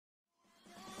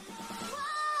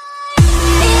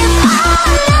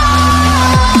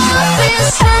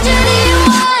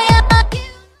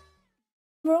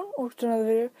to another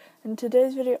video. In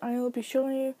today's video, I will be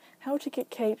showing you how to get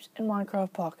capes in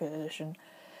Minecraft Pocket Edition.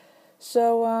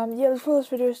 So, yeah, before this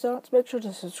video starts, make sure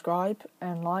to subscribe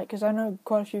and like, because I know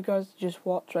quite a few guys just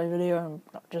watch my video and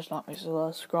not just like me,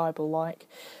 so subscribe or like.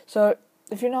 So,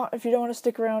 if you don't want to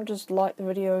stick around, just like the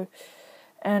video.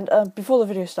 And before the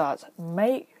video starts,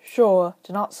 make sure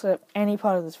to not skip any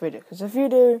part of this video, because if you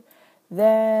do,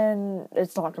 then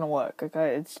it's not going to work,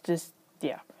 okay? It's just,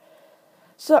 yeah.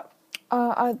 So,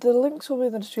 the links will be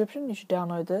in the description. You should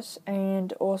download this,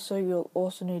 and also you'll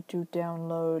also need to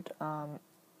download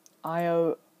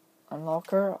IO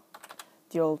Unlocker.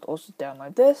 You'll also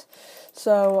download this.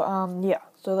 So, yeah,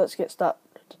 so let's get started.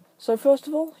 So first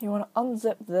of all, you want to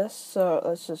unzip this, so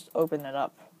let's just open it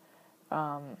up.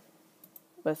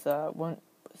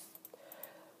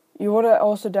 You want to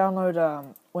also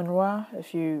download Winrar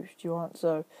if you want.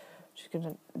 So just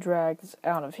gonna drag this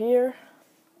out of here.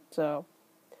 So,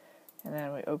 and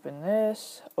then we open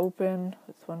this. Open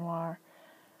with Winrar.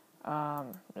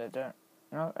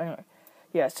 Anyway,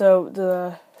 yeah. So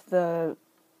the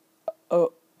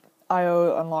IO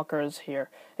unlocker is here,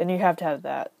 and you have to have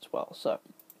that as well. So,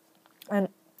 and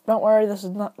don't worry, this is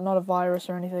not a virus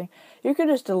or anything. You can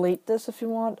just delete this if you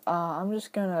want. I'm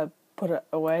just gonna put it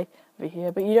away over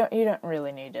here, but you don't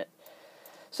really need it.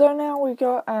 So now we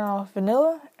got our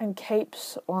vanilla and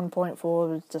capes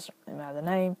 1.4. It doesn't really matter the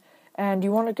name, and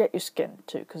you want to get your skin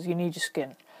too, because you need your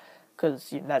skin,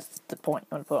 because that's the point.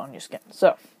 You want to put on your skin.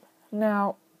 So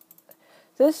now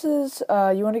this is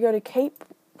you want to go to Cape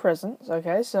Presents.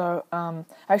 Okay, so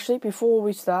actually before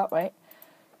we start, wait,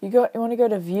 you want to go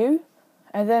to View.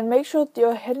 And then make sure that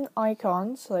your hidden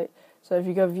icons, so if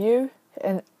you go View,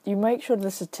 and you make sure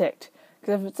this is ticked.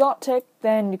 Because if it's not ticked,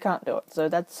 then you can't do it. So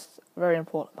that's a very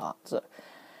important part.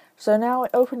 So now we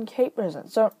open Cape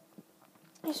Present. So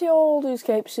you see all these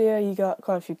capes here. You got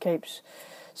quite a few capes.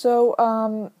 So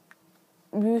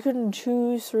you can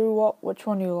choose through which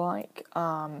one you like.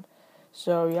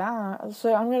 So yeah.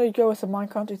 So I'm gonna go with the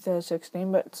Minecraft 2016,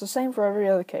 but it's the same for every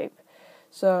other cape.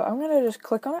 So I'm gonna just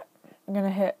click on it. I'm gonna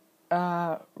hit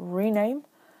rename,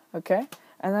 okay,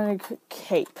 and then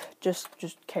cape, just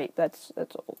cape. That's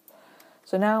all.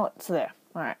 So now it's there.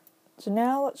 All right. So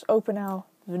now let's open our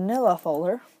vanilla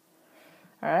folder.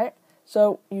 All right.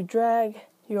 So you drag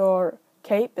your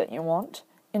cape that you want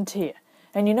into here,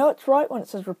 and you know it's right when it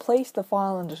says replace the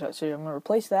file indicator. So I'm gonna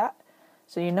replace that,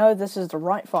 so you know this is the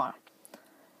right file.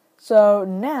 So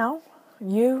now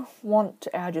you want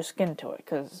to add your skin to it,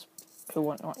 because who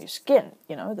wouldn't want your skin?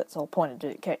 You know, that's the whole point of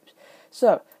doing capes.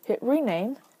 So hit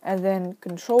rename and then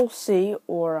Control C,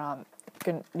 or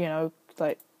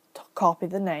copy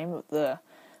the name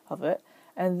of it,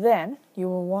 and then you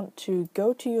will want to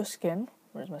go to your skin.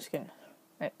 Where's my skin?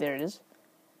 Right, there it is.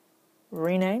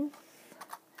 Rename,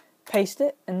 paste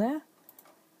it in there,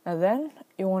 and then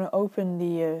you want to open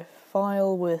the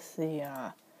file with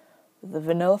the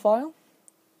vanilla file.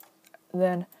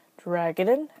 Then drag it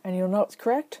in, and you'll know it's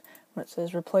correct when it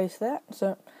says replace that.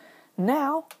 So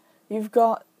now you've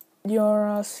got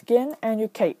your skin and your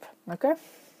cape, okay?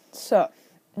 So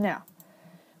now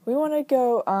we want to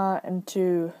go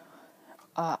into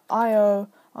IO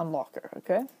Unlocker,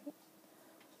 okay?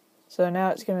 So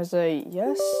now it's going to say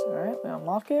yes. Alright, we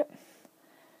unlock it.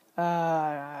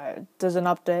 It doesn't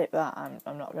update, but I'm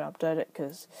not going to update it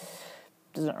because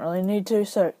it doesn't really need to.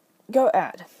 So go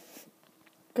add.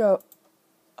 Go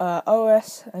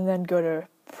OS, and then go to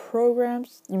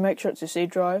Programs. You make sure it's your C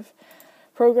drive.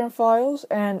 Program files,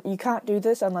 and you can't do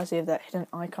this unless you have that hidden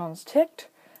icons ticked.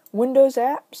 Windows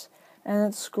apps, and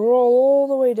then scroll all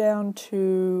the way down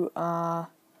to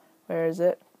where is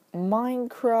it?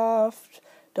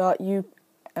 MINECARFT.uw.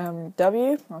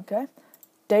 Okay.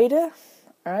 Data.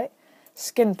 All right.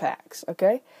 Skin packs.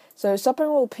 Okay. So something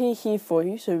will appear here for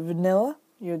you. So vanilla.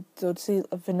 You'll see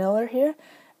a vanilla here,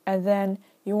 and then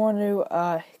you want to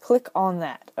click on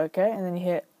that, okay, and then you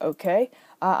hit OK.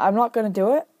 I'm not going to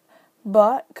do it,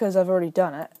 but because I've already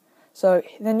done it. So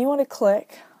then you want to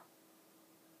click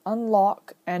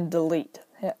unlock and delete.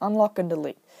 Hit unlock and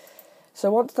delete.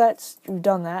 So once you've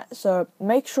done that, so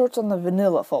make sure it's on the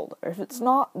vanilla folder. If it's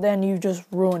not, then you just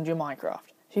ruined your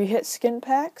Minecraft. If you hit skin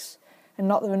packs and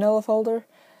not the vanilla folder,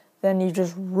 then you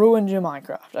just ruined your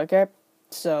Minecraft, okay?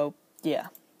 So yeah.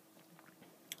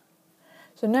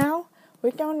 So now we're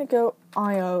going to go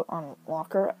IO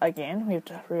Unlocker again. We have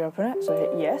to reopen it. So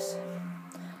hit yes.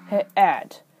 Hit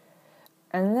add.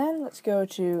 And then let's go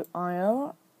to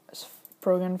IO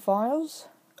Program Files.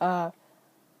 Wait,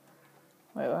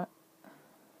 what?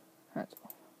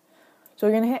 So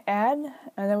we're going to hit add,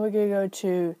 and then we're going to go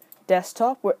to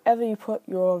desktop, wherever you put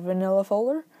your vanilla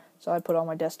folder. So I put it on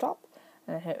my desktop.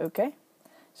 and then hit OK.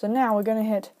 So now we're going to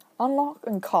hit unlock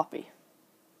and copy.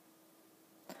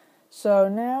 So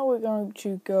now we're going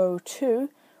to go to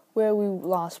where we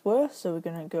last were. So we're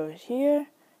going to go here,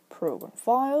 Program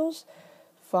Files,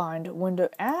 find Window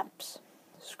Apps,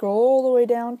 scroll all the way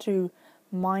down to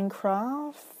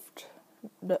Minecraft,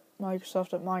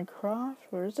 Microsoft.Minecraft.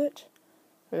 Where is it?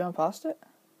 Are we going past it?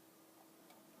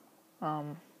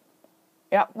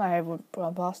 Yep, I have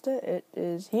gone past it. It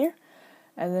is here.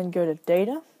 And then go to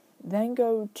Data. Then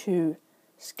go to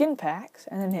Skin Packs.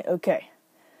 And then hit OK.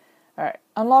 Alright,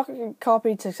 unlock and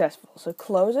copied successful. So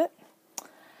close it.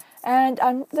 And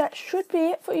that should be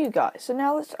it for you guys. So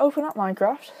now let's open up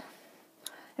Minecraft.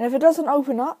 And if it doesn't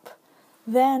open up,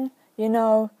 then, you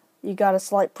know, you got a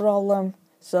slight problem.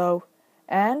 So,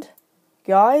 and,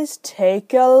 guys,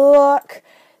 take a look.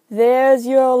 There's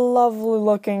your lovely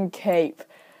looking cape.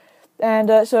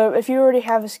 And so if you already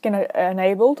have a skin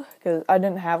enabled, because I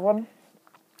didn't have one,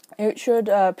 it should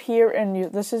appear in you.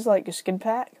 This is like your skin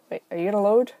pack. Wait, are you gonna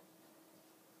load?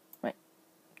 Wait,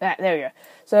 there we go.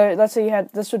 So let's say you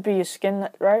had, this would be your skin,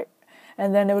 right?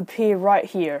 And then it would appear right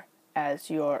here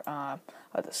as your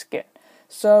other skin.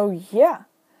 So yeah,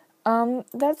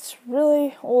 that's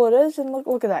really all it is. And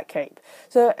look at that cape.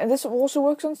 So, and this also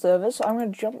works on servers. So I'm gonna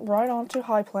jump right onto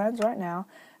high plans right now,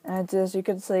 and as you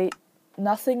can see,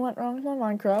 nothing went wrong with my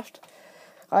Minecraft.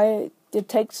 It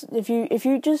takes, if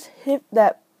you just hit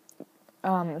that,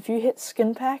 if you hit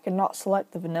skin pack and not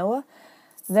select the vanilla,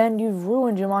 then you've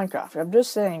ruined your Minecraft. I'm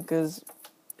just saying, because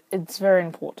it's very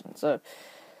important. So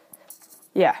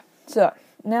yeah, so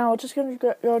now we're just going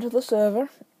to go to the server,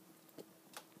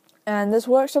 and this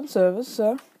works on servers.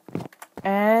 So,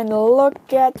 and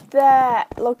look at that,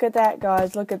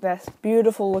 guys, look at this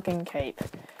beautiful looking cape.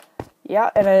 Yeah,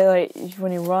 and like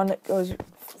when you run, it goes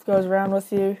around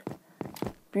with you.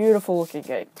 Beautiful looking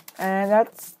cape, and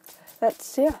that's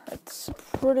yeah, it's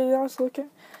pretty nice looking,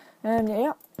 and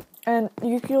yeah, and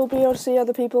you'll be able to see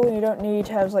other people, and you don't need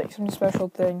to have like some special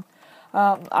thing.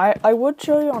 I would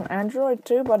show you on Android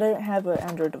too, but I don't have an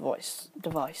Android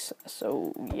device,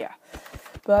 so yeah.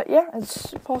 But yeah,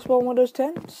 it's possible on Windows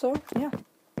 10. So yeah,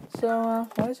 so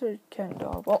why is there a cat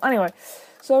dog? Well, anyway,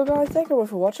 so guys, thank you all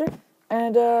for watching.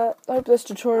 And I hope this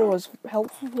tutorial was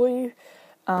helpful for you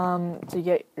to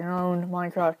get your own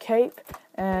Minecraft cape.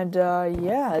 And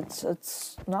yeah,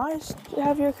 it's nice to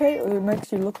have your cape. It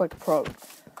makes you look like a pro.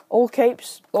 All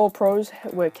pros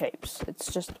wear capes. It's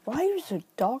just, why is there a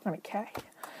dog and a cat?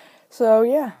 So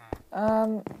yeah,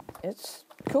 it's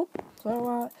cool.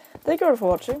 So thank you all for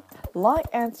watching. Like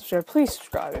and subscribe. Please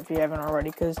subscribe if you haven't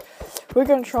already, because we're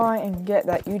going to try and get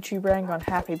that YouTube rank on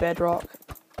Happy Bedrock.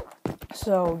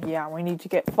 So yeah, we need to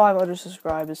get 500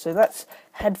 subscribers, so let's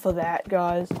head for that,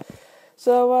 guys.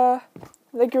 So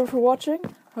thank you for watching.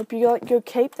 Hope you like your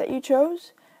cape that you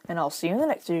chose, and I'll see you in the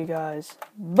next video, guys.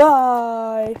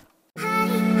 Bye!